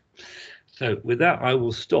think. So with that, I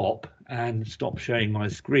will stop and stop sharing my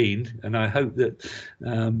screen, and I hope that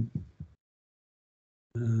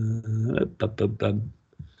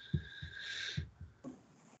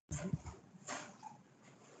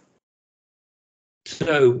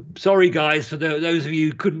so sorry guys for those of you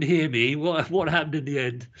who couldn't hear me. What happened in the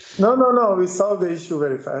end? No, we solved the issue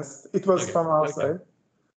very fast. It was from our side.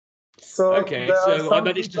 So so I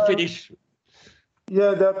managed to finish.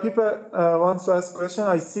 Yeah, there are people wants to ask question.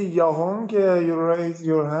 I see Yahong, you raise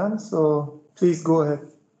your hand, so please go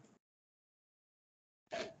ahead.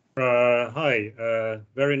 Hi,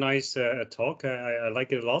 very nice talk. I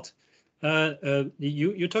like it a lot.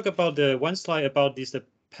 You talk about the one slide about this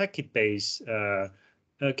packet base.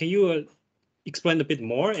 Can you explain a bit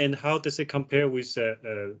more, and how does it compare with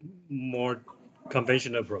a more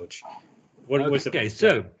conventional approach?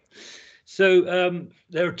 So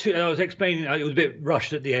there are two. I was explaining. It was a bit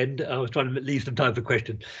rushed at the end. I was trying to leave some time for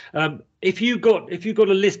questions. If you got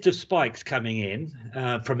a list of spikes coming in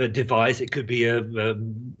from a device, it could be a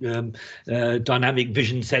dynamic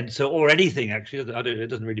vision sensor or anything. Actually, it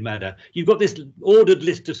doesn't really matter. You've got this ordered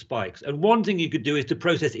list of spikes, and one thing you could do is to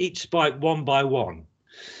process each spike one by one.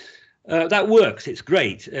 That works. It's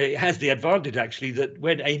great. It has the advantage, actually, that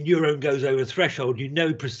when a neuron goes over a threshold, you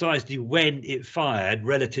know precisely when it fired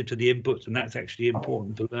relative to the inputs, and that's actually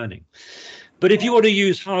important for learning. But if you want to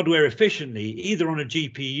use hardware efficiently, either on a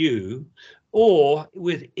GPU or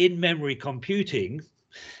with in-memory computing,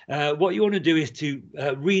 what you want to do is to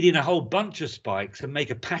read in a whole bunch of spikes and make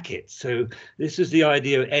a packet. So this is the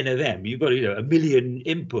idea of N of M. You've got a million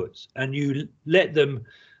inputs, and you let them.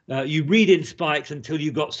 You read in spikes until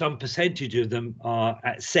you've got some percentage of them are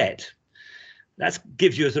at set. That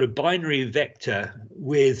gives you a sort of binary vector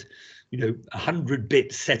with, 100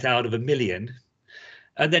 bits set out of a million.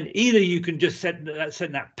 And then either you can just send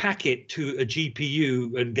that packet to a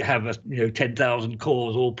GPU and have 10,000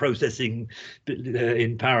 cores all processing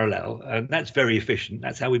in parallel, and that's very efficient.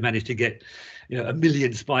 That's how we managed to get a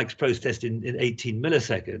million spikes processed in 18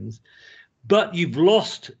 milliseconds. But you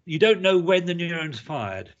don't know when the neurons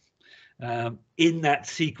fired in that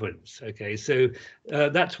sequence. Okay, so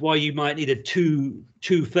that's why you might need a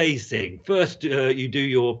two-phase thing. First, you do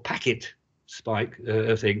your packet spike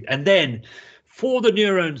thing, and then for the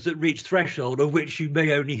neurons that reach threshold, of which you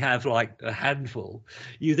may only have like a handful,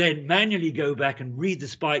 you then manually go back and read the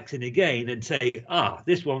spikes in again and say,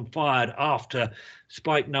 this one fired after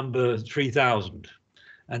spike number 3000.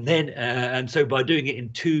 And then, and so by doing it in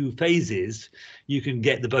two phases, you can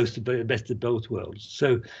get the best of both worlds.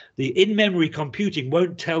 So the in-memory computing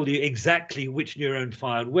won't tell you exactly which neuron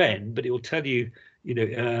fired when, but it will tell you,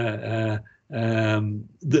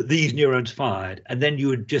 that these neurons fired, and then you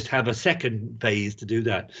would just have a second phase to do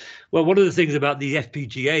that. Well, one of the things about the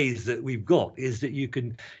FPGAs that we've got is that you've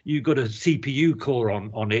got a CPU core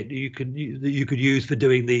on it that you could use for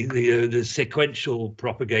doing the sequential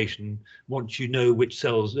propagation once you know which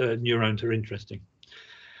cells neurons are interesting.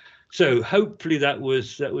 So hopefully that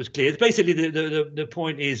was clear. Basically, the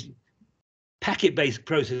point is packet-based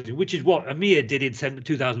processing, which is what EMEA did in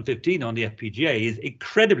 2015 on the FPGA, is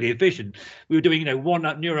incredibly efficient. We were doing, one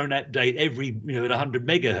neuron update every, at 100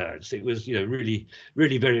 megahertz. It was, really,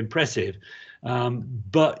 really very impressive.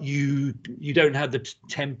 But you don't have the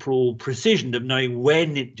temporal precision of knowing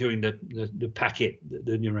when during the packet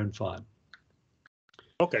the neuron fired.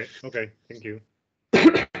 Okay, thank you.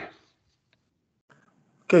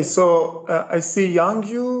 Okay, so I see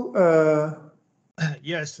Yangyu.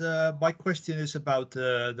 Yes, my question is about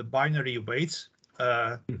the binary weights.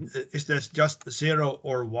 Is this just 0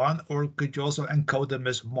 or 1, or could you also encode them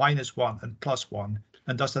as -1 and +1?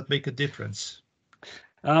 And does that make a difference?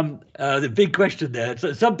 The big question there.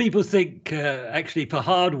 So some people think actually for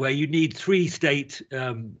hardware you need 3-state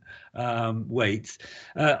weights.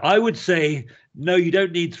 I would say no, you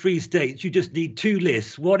don't need 3 states. You just need 2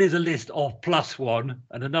 lists. One is a list of +1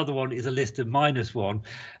 and another one is a list of -1.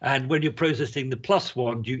 And when you're processing the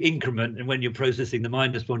 +1, you increment, and when you're processing the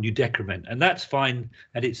 -1, you decrement. And that's fine.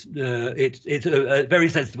 And it's a very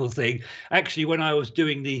sensible thing. Actually, when I was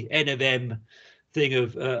doing the N of M thing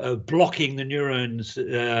of blocking the neurons,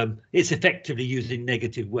 it's effectively using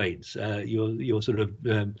negative weights. You're sort of,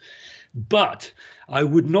 but I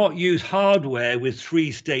would not use hardware with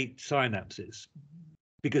 3-state synapses,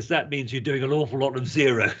 because that means you're doing an awful lot of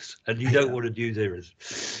zeros, and you don't want to do zeros.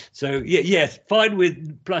 So yes, fine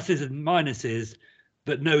with pluses and minuses,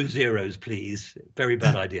 but no zeros, please. Very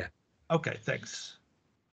bad idea. Okay, thanks.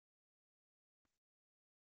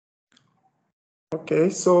 Okay,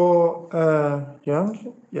 so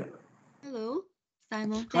yeah. Hello,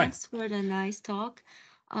 Simon. Thanks for the nice talk.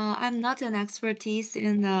 I'm not an expertise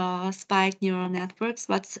in spike neural networks,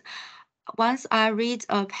 but once I read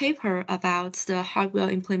a paper about the hardware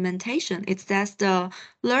implementation, it says the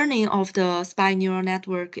learning of the spike neural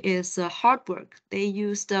network is hard work. They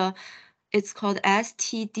use it's called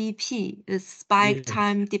STDP, it's spike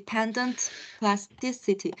time dependent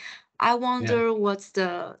plasticity. I wonder what's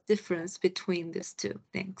the difference between these two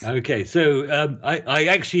things. Okay, so I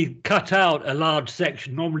actually cut out a large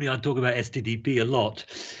section. Normally I talk about STDP a lot.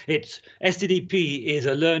 STDP is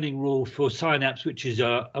a learning rule for synapse which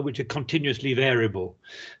are continuously variable.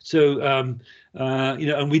 So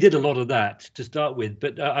and we did a lot of that to start with,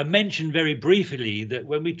 but I mentioned very briefly that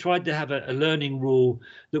when we tried to have a learning rule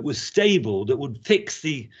that was stable, that would fix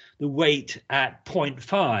the weight at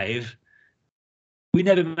 0.5, we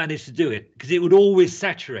never managed to do it because it would always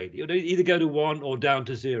saturate. It would either go to 1 or down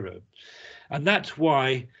to 0. And that's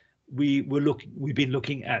why we've been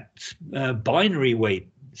looking at binary weight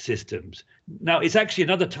systems. Now, it's actually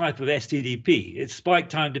another type of STDP. It's spike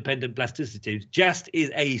time dependent plasticity. JAST is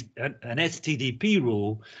an STDP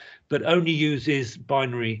rule, but only uses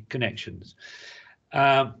binary connections.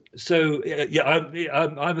 I'm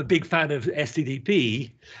a big fan of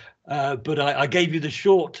STDP. But I gave you the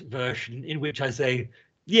short version in which I say,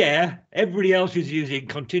 yeah, everybody else is using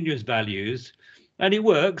continuous values and it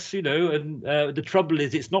works, and the trouble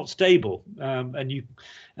is it's not stable, and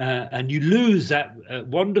you lose that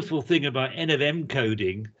wonderful thing about N of M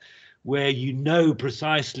coding, where you know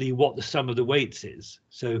precisely what the sum of the weights is.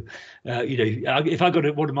 So, if I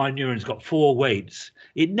got one of my neurons got 4 weights,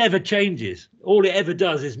 it never changes. All it ever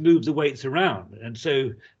does is move the weights around. And so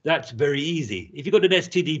that's very easy. If you've got an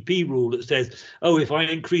STDP rule that says, oh, if I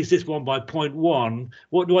increase this one by 0.1,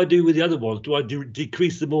 what do I do with the other ones? Do I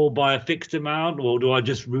decrease them all by a fixed amount, or do I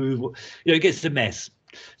just move? It gets a mess.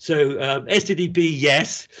 So STDP,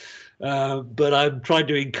 yes. But I'm trying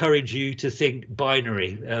to encourage you to think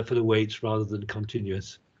binary for the weights rather than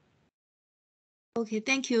continuous. Okay,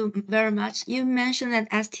 thank you very much. You mentioned that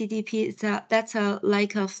STDP that's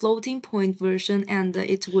like a floating point version, and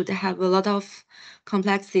it would have a lot of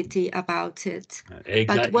complexity about it. Exactly.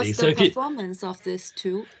 But what's the performance of this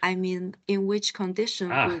tool? I mean, in which condition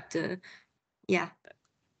would yeah.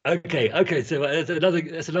 Okay. So that's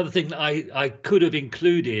another thing that I could have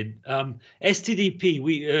included.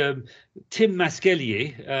 STDP. Tim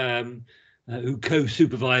Masquelier, who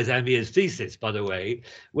co-supervised Amir's thesis, by the way,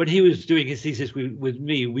 when he was doing his thesis with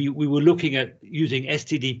me, we were looking at using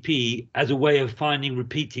STDP as a way of finding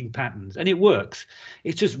repeating patterns, and it works.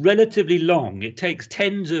 It's just relatively long. It takes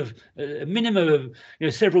a minimum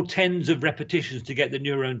of several tens of repetitions to get the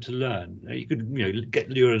neuron to learn. You could get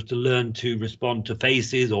neurons to learn to respond to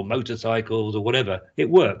faces or motorcycles or whatever. It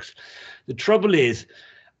works. The trouble is,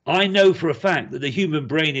 I know for a fact that the human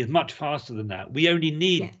brain is much faster than that. We only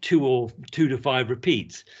need 2 to 5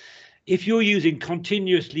 repeats. If you're using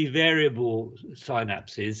continuously variable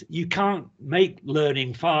synapses, you can't make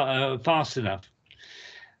learning fast enough.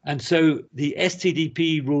 And so the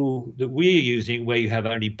STDP rule that we're using, where you have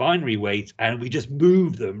only binary weights and we just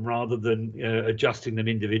move them rather than adjusting them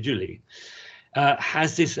individually,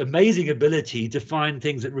 has this amazing ability to find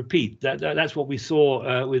things that repeat. That's what we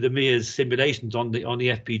saw with Amir's simulations on the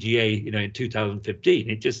FPGA, in 2015.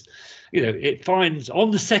 It just, it finds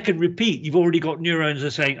on the second repeat, you've already got neurons that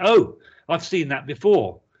are saying, oh, I've seen that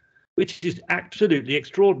before, which is absolutely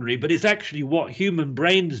extraordinary. But it's actually what human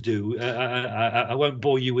brains do. I won't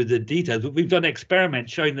bore you with the details, but we've done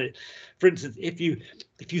experiments showing that, for instance, if you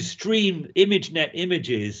stream ImageNet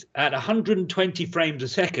images at 120 frames a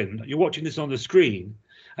second, you're watching this on the screen,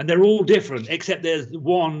 and they're all different, except there's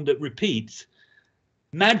one that repeats.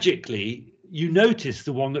 Magically, you notice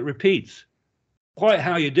the one that repeats. Quite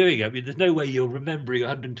how you're doing it. I mean, there's no way you're remembering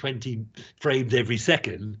 120 frames every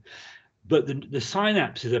second, but the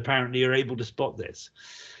synapses apparently are able to spot this.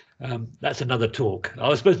 That's another talk. I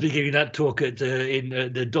was supposed to be giving that talk at in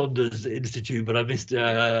the Dondas Institute, but I missed.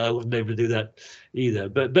 I wasn't able to do that either.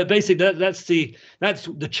 But basically, that's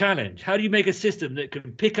the challenge. How do you make a system that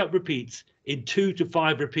can pick up repeats in 2 to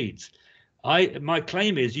 5 repeats? My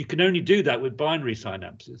claim is you can only do that with binary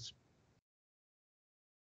synapses.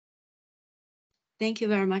 Thank you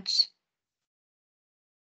very much.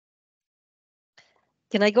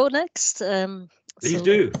 Can I go next? Please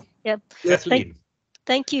do. Yeah. Kathleen.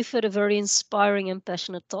 Thank you for the very inspiring and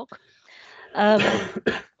passionate talk.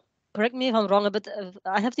 Correct me if I'm wrong, but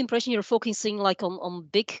I have the impression you're focusing like on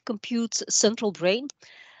big compute central brain.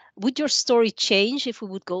 Would your story change if we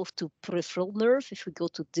would go to peripheral nerve, if we go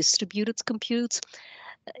to distributed compute?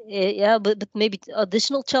 Yeah, but maybe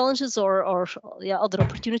additional challenges or yeah, other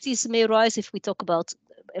opportunities may arise if we talk about.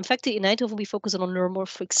 In fact, in Eindhoven we focus on a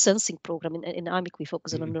neuromorphic sensing program. In IMEC we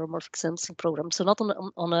focus on a neuromorphic sensing program, so not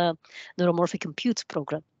on a neuromorphic compute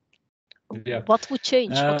program. Yeah. What would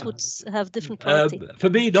change? What would have different priority? For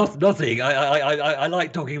me, nothing. I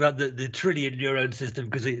like talking about the trillion neuron system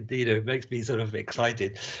because it makes me sort of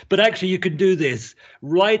excited. But actually, you can do this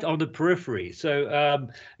right on the periphery. So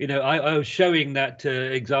I was showing that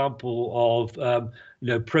example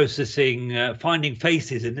of processing, finding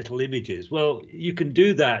faces in little images. Well, you can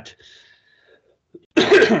do that.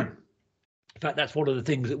 In fact, that's one of the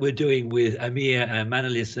things that we're doing with Amir and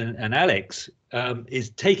Manalis and Alex,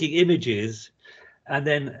 is taking images, and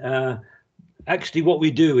then actually what we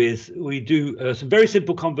do is we do some very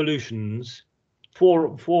simple convolutions,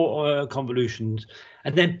 four convolutions,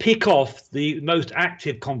 and then pick off the most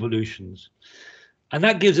active convolutions. And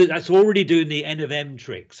that gives it, that's already doing the N of M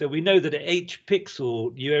trick. So we know that at each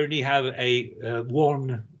pixel, you only have a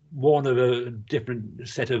one of a different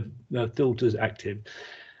set of filters active.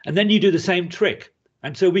 And then you do the same trick.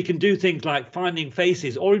 And so we can do things like finding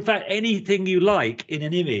faces, or in fact, anything you like in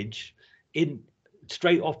an image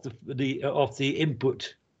straight off the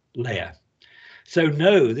input layer. So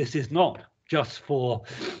no, this is not just for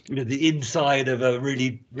the inside of a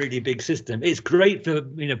really big system. It's great for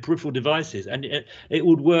peripheral devices, and it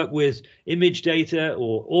would work with image data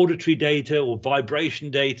or auditory data or vibration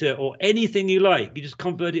data or anything you like. You just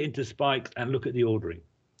convert it into spikes and look at the ordering.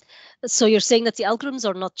 So you're saying that the algorithms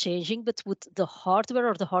are not changing, but would the hardware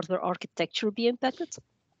or the hardware architecture be impacted?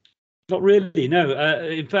 Not really, no.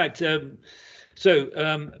 In fact,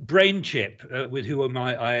 Brain Chip, with whom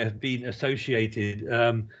I have been associated,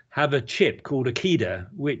 have a chip called Akida,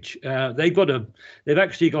 which they've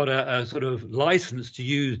actually got a sort of license to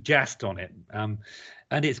use JAST on it, and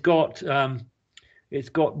it's got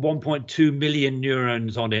 1.2 million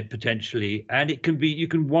neurons on it potentially, and you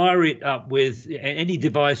can wire it up with any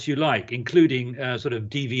device you like, including sort of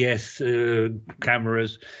DVS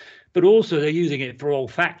cameras, but also they're using it for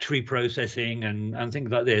olfactory processing and things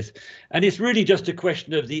like this. And it's really just a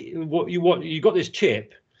question of you got this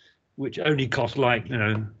chip, which only costs like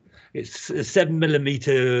it's a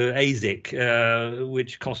 7mm ASIC,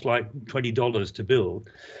 which costs like $20 to build.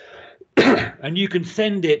 And you can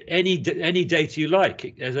send it any data you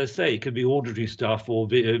like. As I say, it could be auditory stuff or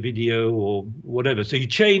video or whatever. So you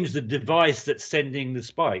change the device that's sending the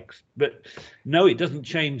spikes, but no, it doesn't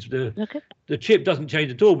change the chip doesn't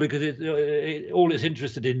change at all, because all it's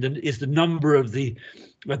interested in is the number of the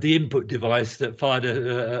input device that fired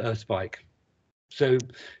a spike. So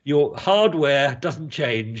your hardware doesn't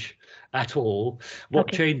change at all.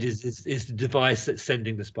 What changes is the device that's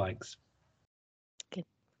sending the spikes.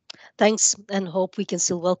 Thanks, and hope we can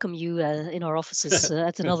still welcome you in our offices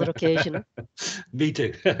at another occasion. Me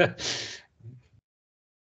too.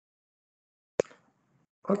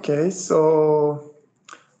 Okay, so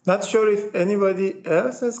not sure if anybody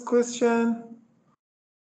else has question.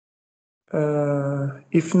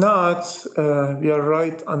 If not, we are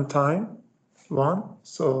right on time.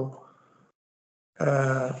 So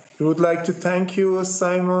we would like to thank you,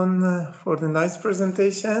 Simon, for the nice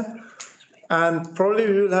presentation. And probably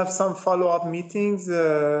we will have some follow-up meetings,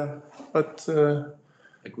 but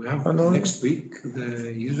like we have next week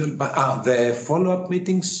the usual. But the follow-up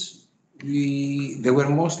meetings, they were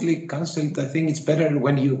mostly cancelled. I think it's better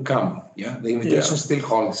when you come. Yeah, the invitation still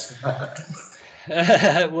holds.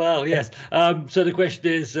 Well, yes. So the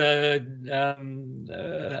question is,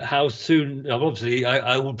 how soon? Obviously,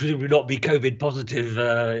 I will presumably not be COVID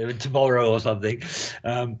positive tomorrow or something.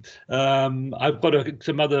 I've got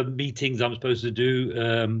some other meetings I'm supposed to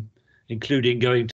do, including going